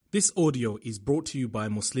This audio is brought to you by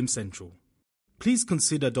Muslim Central. Please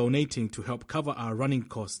consider donating to help cover our running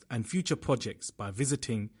costs and future projects by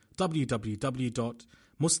visiting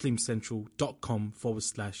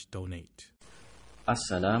www.muslimcentral.com/donate.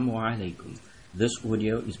 Assalamu alaikum. This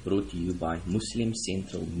audio is brought to you by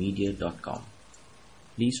MuslimCentralMedia.com.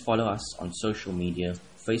 Please follow us on social media,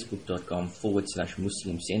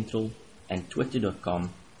 facebook.com/MuslimCentral and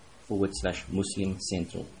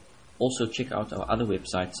twitter.com/MuslimCentral. Also check out our other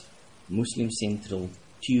websites,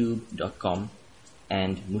 MuslimCentralTube.com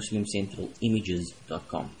and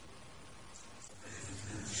MuslimCentralImages.com.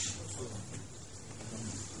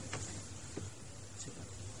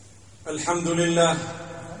 الحمد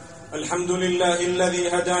لله الذي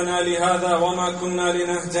هدانا لهذا وما كنا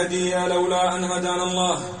لنهتدي لولا أن هدانا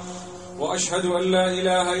الله وأشهد أن لا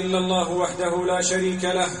إله إلا الله وحده لا شريك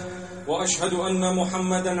له وأشهد أن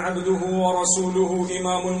محمدا عبده ورسوله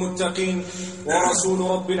إمام المتقين ورسول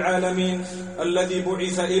رب العالمين الذي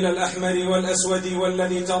بعث إلى الأحمر والأسود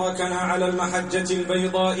والذي تركنا على المحجة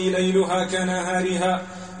البيضاء ليلها كنهارها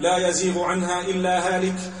لا يزيغ عنها إلا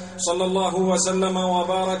هالك صلى الله وسلم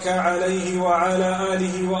وبارك عليه وعلى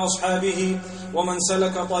آله وأصحابه ومن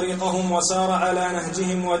سلك طريقهم وسار على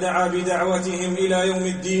نهجهم ودعا بدعوتهم إلى يوم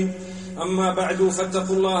الدين. أما بعد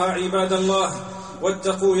فاتقوا الله عباد الله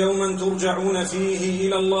واتقوا يوما ترجعون فيه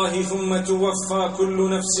إلى الله ثم توفى كل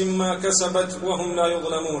نفس ما كسبت وهم لا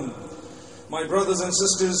يظلمون. My brothers and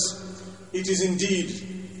sisters, it is indeed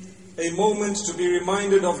a moment to be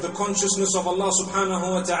reminded of the consciousness of Allah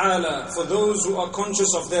subhanahu wa ta'ala. For those who are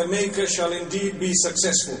conscious of their Maker shall indeed be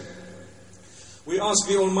successful. We ask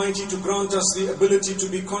the Almighty to grant us the ability to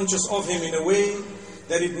be conscious of Him in a way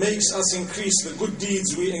that it makes us increase the good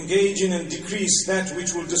deeds we engage in and decrease that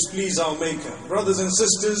which will displease our Maker. Brothers and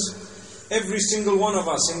sisters, every single one of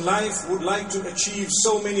us in life would like to achieve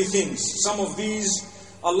so many things. Some of these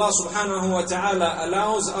Allah subhanahu wa ta'ala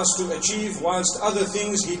allows us to achieve, whilst other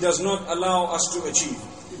things He does not allow us to achieve.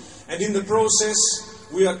 And in the process,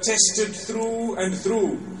 we are tested through and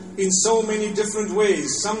through in so many different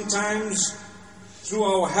ways. Sometimes through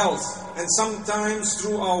our health, and sometimes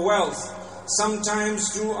through our wealth, sometimes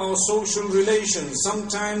through our social relations,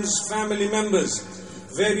 sometimes family members,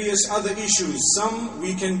 various other issues. Some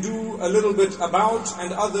we can do a little bit about,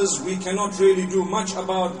 and others we cannot really do much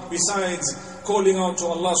about besides calling out to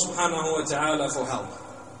Allah subhanahu wa ta'ala for help.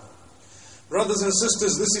 Brothers and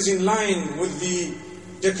sisters, this is in line with the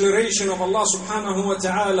declaration of Allah subhanahu wa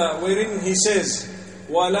ta'ala wherein He says,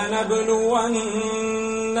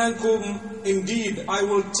 وَلَنَبْلُوَنَّكُمْ Indeed, I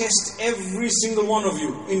will test every single one of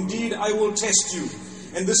you. Indeed, I will test you.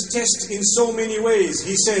 And this test in so many ways.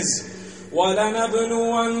 He says,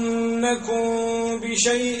 وَلَنَبْلُوَنَّكُمْ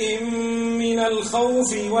بِشَيْءٍ مِّنَ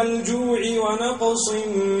الْخَوْفِ وَالْجُوعِ وَنَقْصٍ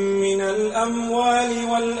مِّنَ الْأَمْوَالِ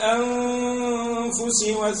وَالْأَنفُسِ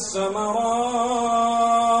وَالثَّمَرَاتِ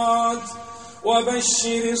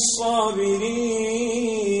وَبَشِّرِ الصَّابِرِينَ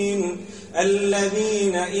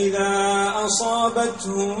الَّذِينَ إِذَا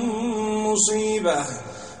أَصَابَتْهُم مُّصِيبَةٌ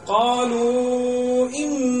قَالُوا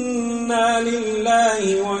إِنَّا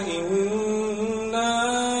لِلَّهِ وَإِنَّا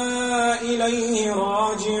إِلَيْهِ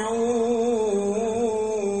رَاجِعُونَ.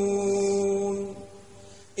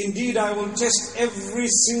 Indeed, I will test every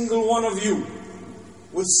single one of you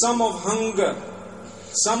with some of hunger,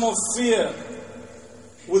 some of fear,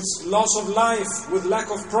 with loss of life, with lack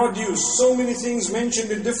of produce. So many things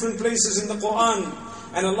mentioned in different places in the Quran.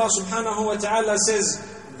 And Allah subhanahu wa ta'ala says,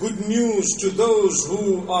 good news to those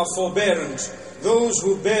who are forbearant, those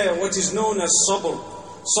who bear what is known as sabr.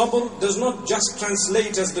 Sabr does not just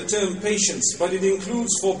translate as the term patience, but it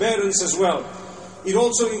includes forbearance as well. It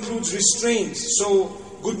also includes restraint. So,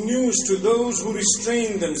 good news to those who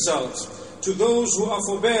restrain themselves, to those who are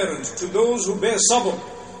forbearant, to those who bear sabr,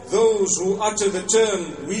 those who utter the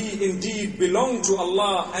term, we indeed belong to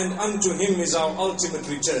Allah and unto Him is our ultimate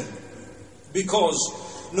return. Because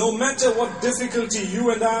no matter what difficulty you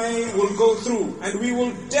and I will go through, and we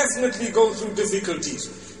will definitely go through difficulties,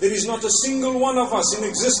 there is not a single one of us in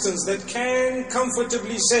existence that can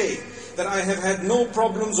comfortably say that I have had no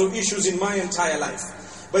problems or issues in my entire life.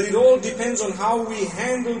 But it all depends on how we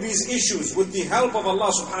handle these issues with the help of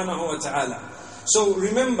Allah subhanahu wa ta'ala. So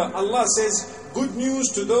remember, Allah says, good news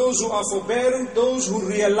to those who are forbearant, those who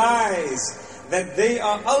realize that they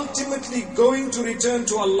are ultimately going to return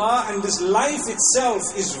to Allah, and this life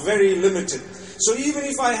itself is very limited. So even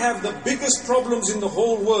if I have the biggest problems in the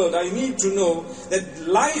whole world, I need to know that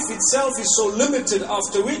life itself is so limited,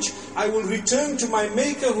 after which I will return to my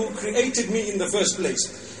Maker who created me in the first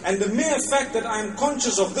place. And the mere fact that I am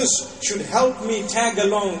conscious of this should help me tag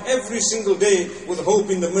along every single day with hope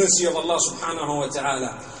in the mercy of Allah subhanahu wa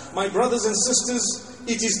ta'ala. My brothers and sisters,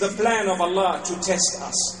 it is the plan of Allah to test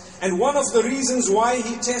us. And one of the reasons why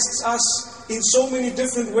He tests us in so many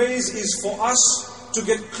different ways is for us to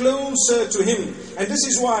get closer to Him. And this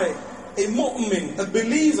is why a mu'min, a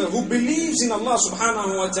believer who believes in Allah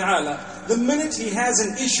subhanahu wa ta'ala, the minute he has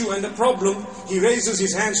an issue and a problem, he raises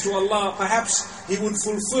his hands to Allah. Perhaps he would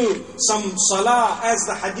fulfill some salah, as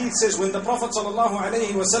the hadith says, when the Prophet sallallahu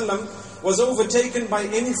alaihi wasallam was overtaken by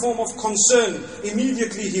any form of concern,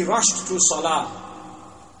 immediately he rushed to salah.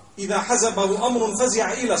 إِذَا حَزَبَهُ أَمْرٌ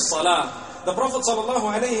فَزِعَ إِلَى الصَّلَاةِ. The Prophet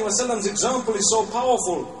sallallahu alaihi wasallam's example is so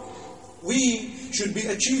powerful. We should be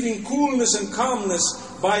achieving coolness and calmness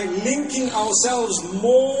by linking ourselves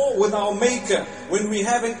more with our Maker when we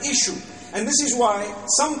have an issue. And this is why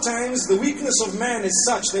sometimes the weakness of man is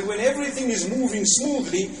such that when everything is moving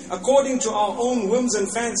smoothly according to our own whims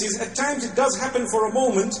and fancies, at times it does happen for a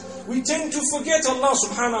moment, we tend to forget Allah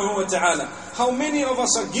subhanahu wa ta'ala. How many of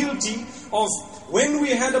us are guilty of when we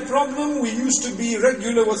had a problem, we used to be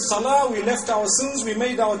regular with salah, we left our sins, we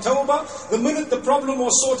made our tawbah. The minute the problem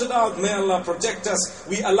was sorted out, may Allah protect us,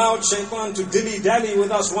 we allowed shaitan to dilly-dally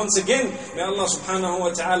with us once again. May Allah subhanahu wa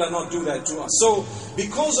ta'ala not do that to us. So,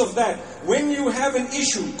 because of that, when you have an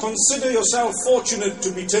issue, consider yourself fortunate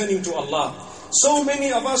to be turning to Allah. So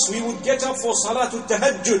many of us, we would get up for Salatul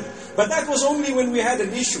Tahajjud, but that was only when we had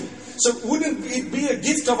an issue. So wouldn't it be a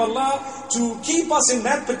gift of Allah to keep us in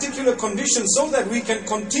that particular condition so that we can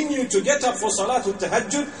continue to get up for Salatul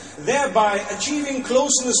Tahajjud, thereby achieving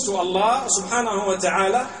closeness to Allah subhanahu wa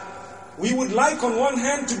ta'ala? We would like on one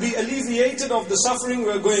hand to be alleviated of the suffering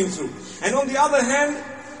we're going through. And on the other hand,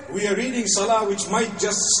 we are reading salah which might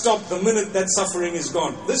just stop the minute that suffering is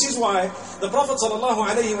gone. This is why the Prophet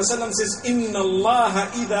ﷺ says, إِنَّ اللَّهَ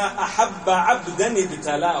إِذَا أَحَبَّ عَبْدًا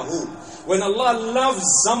ابْتَلَاهُ. When Allah loves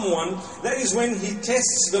someone, that is when He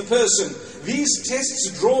tests the person. These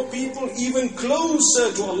tests draw people even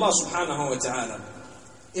closer to Allah subhanahu wa ta'ala.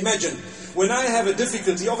 Imagine, when I have a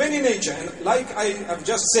difficulty of any nature, and like I have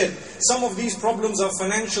just said, some of these problems are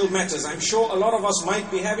financial matters. I'm sure a lot of us might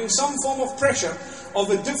be having some form of pressure of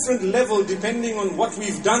a different level depending on what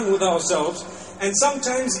we've done with ourselves. And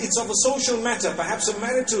sometimes it's of a social matter, perhaps a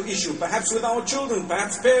marital issue, perhaps with our children,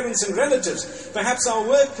 perhaps parents and relatives, perhaps our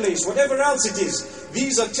workplace, whatever else it is.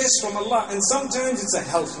 These are tests from Allah, and sometimes it's a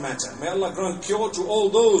health matter. May Allah grant cure to all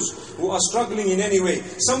those who are struggling in any way.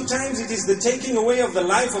 Sometimes it is the taking away of the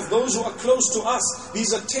life of those who are close to us.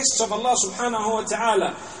 These are tests of Allah subhanahu wa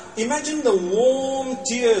ta'ala. Imagine the warm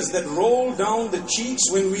tears that roll down the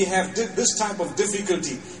cheeks when we have this type of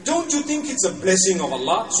difficulty. Don't you think it's a blessing of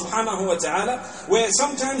Allah subhanahu wa ta'ala? Where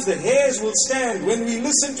sometimes the hairs will stand when we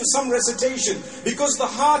listen to some recitation, because the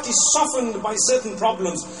heart is softened by certain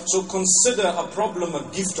problems. So consider a problem a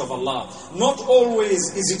gift of Allah. Not always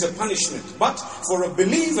is it a punishment, but for a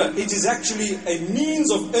believer it is actually a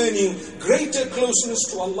means of earning greater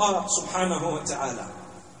closeness to Allah subhanahu wa ta'ala.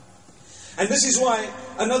 And this is why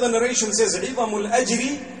another narration says, عِظَمُ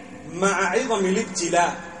الْأَجْرِ مَعَ عِظَمِ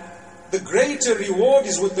الْإِبْتِلَاءِ. The greater reward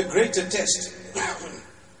is with the greater test.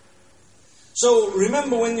 So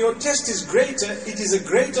remember, when your test is greater, it is a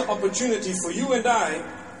greater opportunity for you and I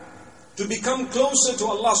to become closer to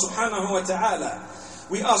Allah subhanahu wa ta'ala.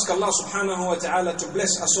 We ask Allah subhanahu wa ta'ala to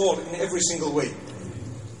bless us all in every single way.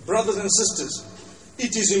 Brothers and sisters,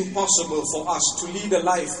 it is impossible for us to lead a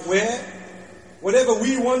life where whatever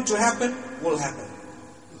we want to happen, will happen.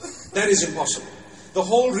 That is impossible. The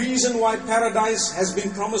whole reason why paradise has been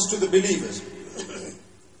promised to the believers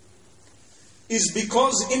is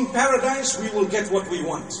because in paradise we will get what we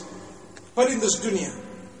want. But in this dunya,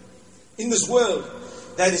 in this world,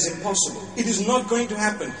 that is impossible. It is not going to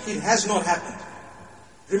happen. It has not happened.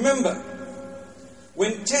 Remember,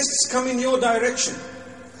 when tests come in your direction,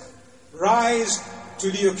 rise to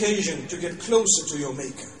the occasion to get closer to your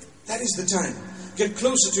Maker. That is the time. Get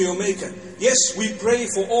closer to your Maker. Yes, we pray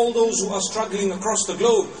for all those who are struggling across the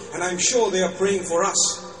globe, and I'm sure they are praying for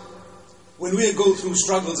us when we go through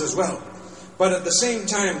struggles as well. But at the same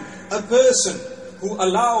time, a person who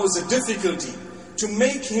allows a difficulty to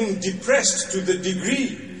make him depressed to the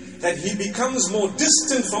degree that he becomes more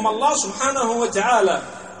distant from Allah subhanahu wa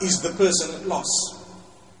ta'ala is the person at loss.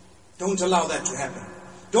 Don't allow that to happen.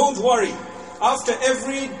 Don't worry. After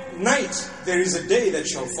every night, there is a day that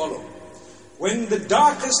shall follow. When the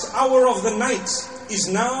darkest hour of the night is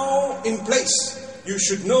now in place, you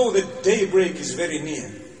should know that daybreak is very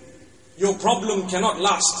near. Your problem cannot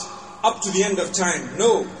last up to the end of time.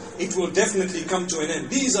 No, it will definitely come to an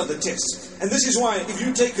end. These are the tests. And this is why, if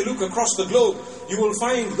you take a look across the globe, you will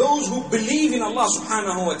find those who believe in Allah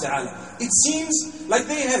subhanahu wa ta'ala. It seems like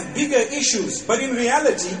they have bigger issues, but in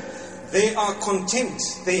reality, they are content.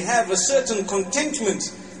 They have a certain contentment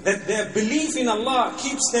that their belief in Allah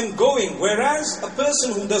keeps them going. Whereas a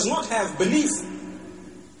person who does not have belief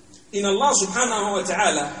in Allah subhanahu wa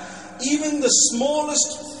ta'ala, even the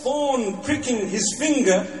smallest thorn pricking his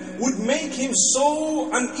finger would make him so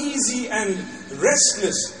uneasy and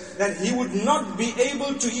restless that he would not be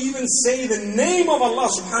able to even say the name of Allah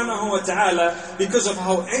subhanahu wa ta'ala because of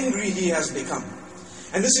how angry he has become.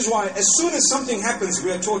 And this is why as soon as something happens,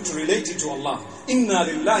 we are taught to relate it to Allah. Inna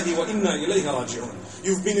lillahi wa inna ilayhi raji'un.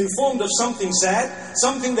 You've been informed of something sad,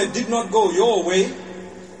 something that did not go your way.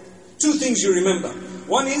 Two things you remember.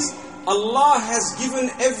 One is, Allah has given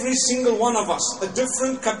every single one of us a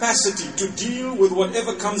different capacity to deal with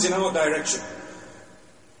whatever comes in our direction.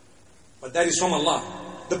 But that is from Allah.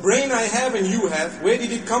 The brain I have and you have, where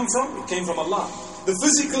did it come from? It came from Allah. The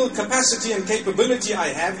physical capacity and capability I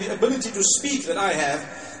have, the ability to speak that I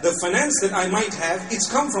have, the finance that I might have, it's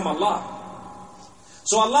come from Allah.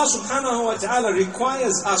 So Allah subhanahu wa ta'ala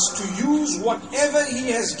requires us to use whatever He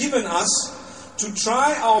has given us to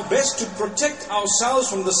try our best to protect ourselves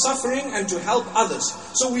from the suffering and to help others.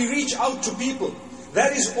 So we reach out to people.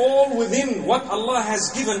 That is all within what Allah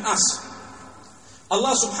has given us.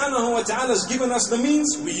 Allah subhanahu wa ta'ala has given us the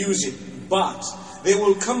means, we use it. But there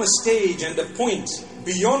will come a stage and a point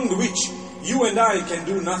beyond which you and I can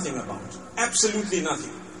do nothing about. Absolutely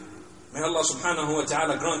nothing. May Allah subhanahu wa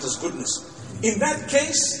ta'ala grant us goodness. In that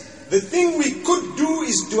case, the thing we could do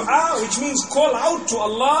is dua, which means call out to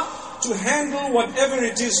Allah to handle whatever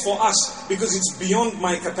it is for us, because it's beyond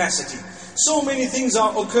my capacity. So many things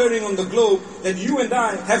are occurring on the globe that you and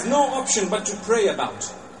I have no option but to pray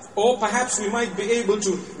about. Or perhaps we might be able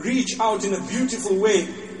to reach out in a beautiful way,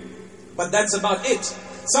 but that's about it.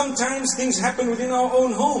 Sometimes things happen within our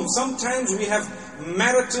own home. Sometimes we have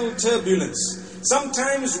marital turbulence.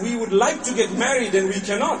 Sometimes we would like to get married and we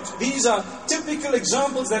cannot. These are typical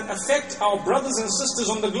examples that affect our brothers and sisters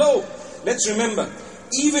on the globe. Let's remember,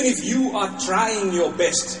 even if you are trying your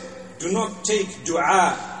best, do not take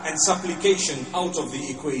dua and supplication out of the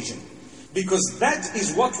equation. Because that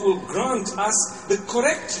is what will grant us the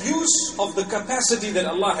correct use of the capacity that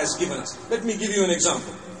Allah has given us. Let me give you an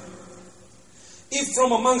example. If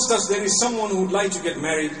from amongst us there is someone who would like to get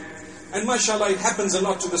married, and mashallah it happens a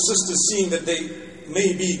lot to the sisters, seeing that they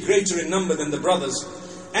may be greater in number than the brothers,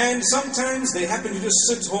 and sometimes they happen to just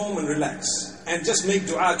sit home and relax and just make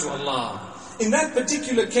dua to Allah. In that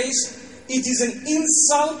particular case, it is an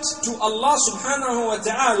insult to Allah subhanahu wa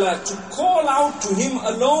ta'ala to call out to Him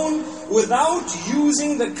alone without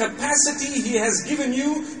using the capacity He has given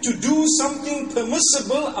you to do something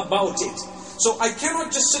permissible about it. So I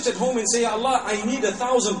cannot just sit at home and say, Allah, I need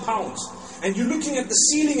 1,000 pounds. And you're looking at the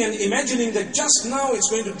ceiling and imagining that just now it's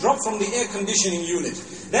going to drop from the air conditioning unit.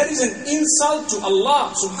 That is an insult to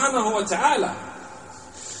Allah subhanahu wa ta'ala.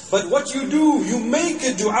 But what you do, you make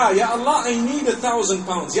a dua, Ya Allah, I need 1,000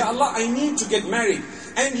 pounds. Ya Allah, I need to get married.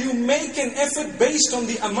 And you make an effort based on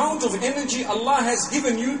the amount of energy Allah has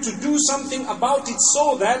given you to do something about it,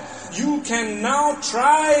 so that you can now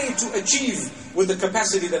try to achieve with the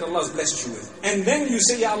capacity that Allah has blessed you with. And then you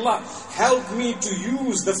say, Ya Allah, help me to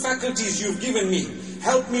use the faculties you've given me.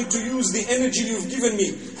 Help me to use the energy you've given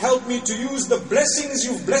me. Help me to use the blessings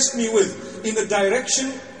you've blessed me with in the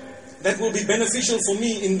direction that will be beneficial for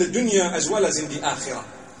me in the dunya as well as in the akhirah.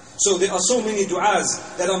 So there are so many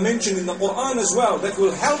du'as that are mentioned in the Quran as well that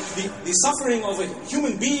will help the suffering of a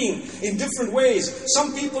human being in different ways.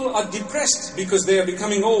 Some people are depressed because they are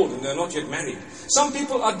becoming old and they are not yet married. Some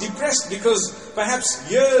people are depressed because perhaps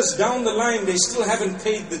years down the line they still haven't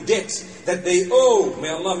paid the debt that they owe. May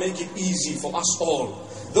Allah make it easy for us all.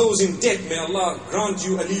 Those in debt, may Allah grant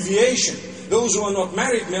you alleviation. Those who are not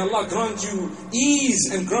married, may Allah grant you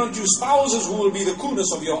ease and grant you spouses who will be the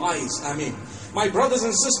coolness of your eyes. Ameen. My brothers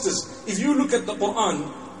and sisters, if you look at the Quran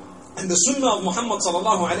and the Sunnah of Muhammad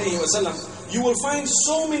sallallahu alayhi wa sallam, you will find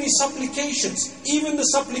so many supplications. Even the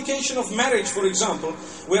supplication of marriage, for example,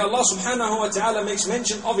 where Allah subhanahu wa ta'ala makes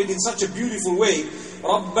mention of it in such a beautiful way.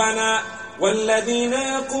 رَبَّنَا وَالَّذِينَ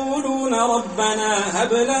يَقُولُونَ رَبَّنَا هَبْ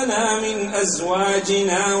لَنَا مِنْ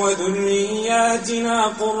أَزْوَاجِنَا وَذُرِّيَّاتِنَا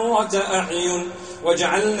قُرَّةَ أَعْيُنٍ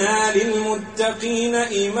وَاجْعَلْنَا لِلْمُتَّقِينَ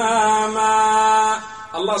إِمَامًا.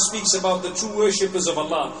 Allah speaks about the true worshippers of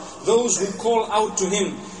Allah, those who call out to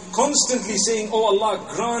Him, constantly saying, Oh Allah,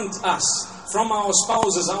 grant us from our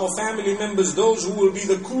spouses, our family members, those who will be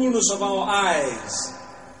the coolness of our eyes,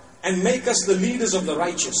 and make us the leaders of the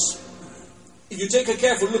righteous. If you take a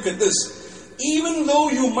careful look at this, even though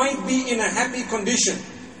you might be in a happy condition,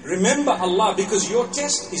 remember Allah, because your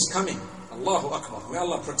test is coming. Allahu Akbar. May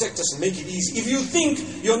Allah protect us and make it easy. If you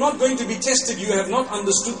think you're not going to be tested, you have not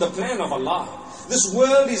understood the plan of Allah. This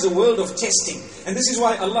world is a world of testing. And this is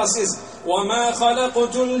why Allah says, وَمَا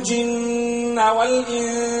خَلَقْتُ الْجِنَّ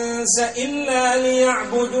وَالْإِنسَ إِلَّا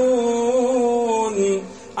لِيَعْبُدُونَ.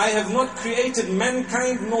 I have not created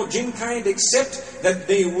mankind nor jinkind except that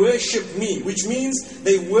they worship me, which means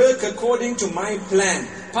they work according to my plan.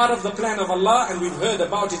 Part of the plan of Allah, and we've heard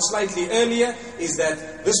about it slightly earlier, is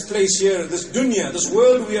that this place here, this dunya, this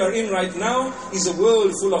world we are in right now, is a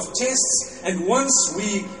world full of tests. And once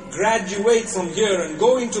we graduate from here and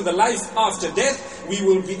go into the life after death, we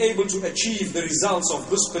will be able to achieve the results of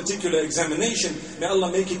this particular examination. May Allah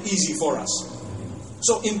make it easy for us.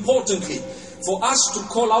 So importantly, for us to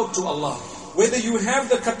call out to Allah, whether you have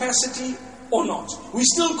the capacity or not, we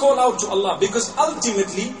still call out to Allah, because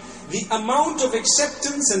ultimately the amount of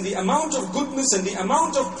acceptance and the amount of goodness and the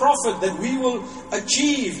amount of profit that we will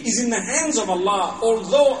achieve is in the hands of Allah,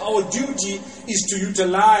 although our duty is to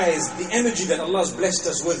utilize the energy that Allah has blessed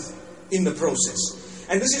us with in the process.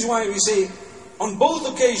 And this is why we say, on both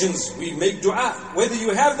occasions we make dua, whether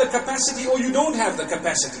you have the capacity or you don't have the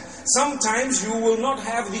capacity. Sometimes you will not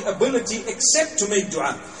have the ability except to make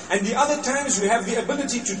dua. And the other times you have the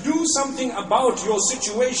ability to do something about your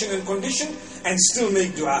situation and condition and still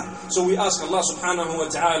make dua. So we ask Allah subhanahu wa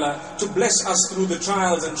ta'ala to bless us through the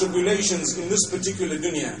trials and tribulations in this particular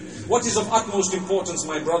dunya. What is of utmost importance,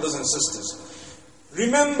 my brothers and sisters?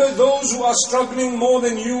 Remember those who are struggling more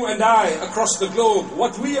than you and I across the globe.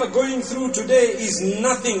 What we are going through today is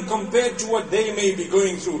nothing compared to what they may be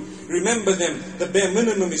going through. Remember them. The bare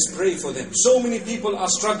minimum is pray for them. So many people are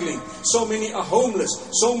struggling. So many are homeless.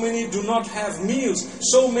 So many do not have meals.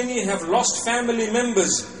 So many have lost family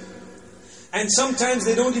members. And sometimes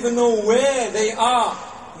they don't even know where they are.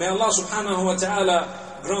 May Allah subhanahu wa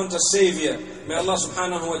ta'ala grant us Savior. May Allah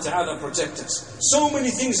subhanahu wa ta'ala protect us. So many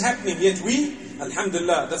things happening, yet we,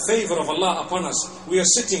 alhamdulillah, the favor of Allah upon us. We are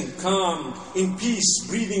sitting calm, in peace,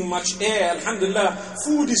 breathing much air. Alhamdulillah,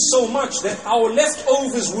 food is so much that our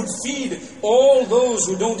leftovers would feed all those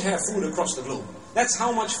who don't have food across the globe. That's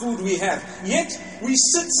how much food we have. Yet, we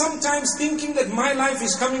sit sometimes thinking that my life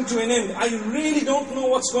is coming to an end. I really don't know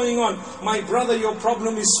what's going on. My brother, your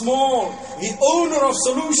problem is small. The owner of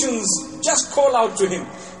solutions, just call out to him.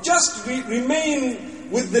 Just remain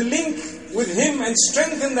with the link with him and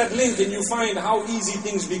strengthen that link, and you find how easy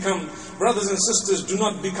things become. Brothers and sisters, do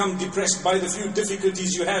not become depressed by the few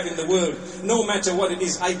difficulties you have in the world. No matter what it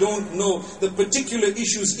is, I don't know the particular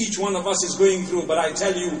issues each one of us is going through, but I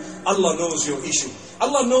tell you, Allah knows your issue.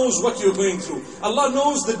 Allah knows what you're going through. Allah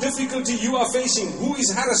knows the difficulty you are facing, who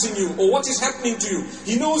is harassing you, or what is happening to you.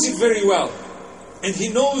 He knows it very well. And He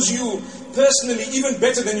knows you personally even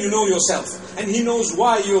better than you know yourself. And He knows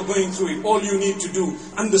why you're going through it. All you need to do,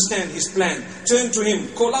 understand His plan. Turn to Him,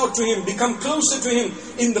 call out to Him, become closer to Him.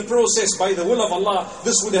 In the process, by the will of Allah,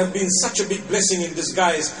 this would have been such a big blessing in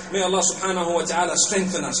disguise. May Allah subhanahu wa ta'ala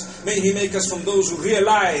strengthen us. May He make us from those who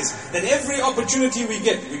realize that every opportunity we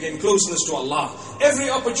get, we gain closeness to Allah.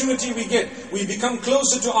 Every opportunity we get, we become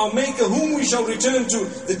closer to our Maker, whom we shall return to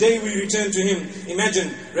the day we return to Him.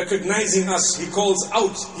 Imagine recognizing us. He calls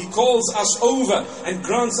out, He calls us over and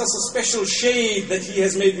grants us a special shade that He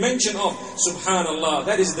has made mention of. Subhanallah,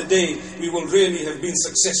 that is the day we will really have been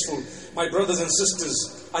successful. My brothers and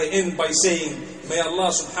sisters, I end by saying, may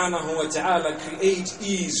Allah subhanahu wa ta'ala create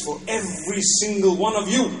ease for every single one of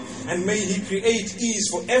you. And may He create ease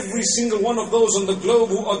for every single one of those on the globe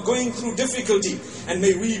who are going through difficulty. And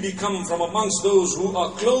may we become from amongst those who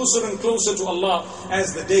are closer and closer to Allah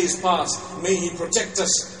as the days pass. May He protect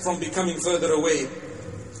us from becoming further away.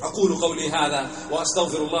 أقول قولي هذا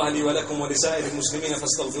وأستغفر الله لي ولكم ولسائر المسلمين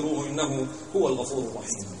فاستغفروه إنه هو الغفور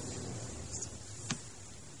الرحيم.